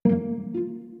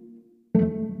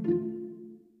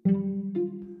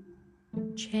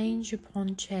Change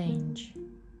Upon Change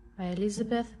by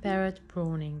Elizabeth Barrett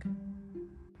Browning.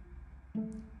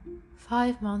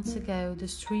 5 months ago the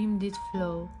stream did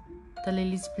flow, the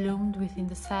lilies bloomed within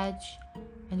the sedge,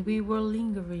 and we were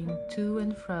lingering to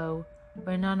and fro,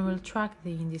 where none will track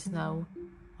thee in the snow,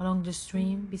 along the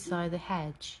stream beside the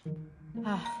hedge.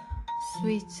 Ah,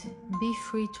 sweet, be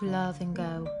free to love and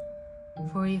go,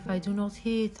 for if I do not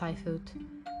hear thy foot,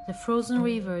 the frozen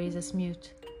river is as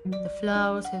mute, the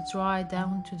flowers have dried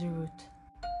down to the root.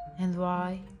 And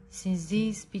why, since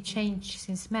these be changed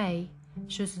since May,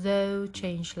 shouldst thou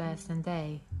change less than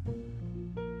they?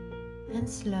 And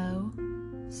slow,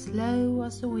 slow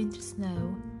as the winter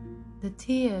snow, the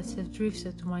tears have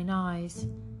drifted to mine eyes,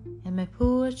 and my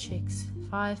poor cheeks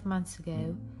 5 months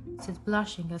ago sat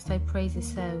blushing as thy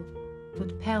praises sow,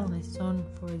 put paleness on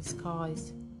for a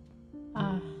disguise.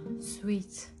 Ah,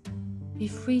 sweet, be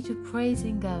free to praise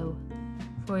and go,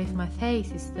 for if my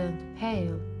face is turned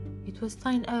pale, it was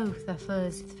thine oath that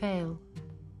first did fail.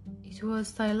 It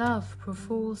was thy love, poor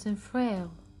false and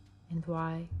frail, and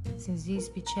why, since these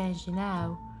be changed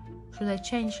now, should I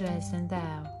change less than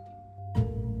thou?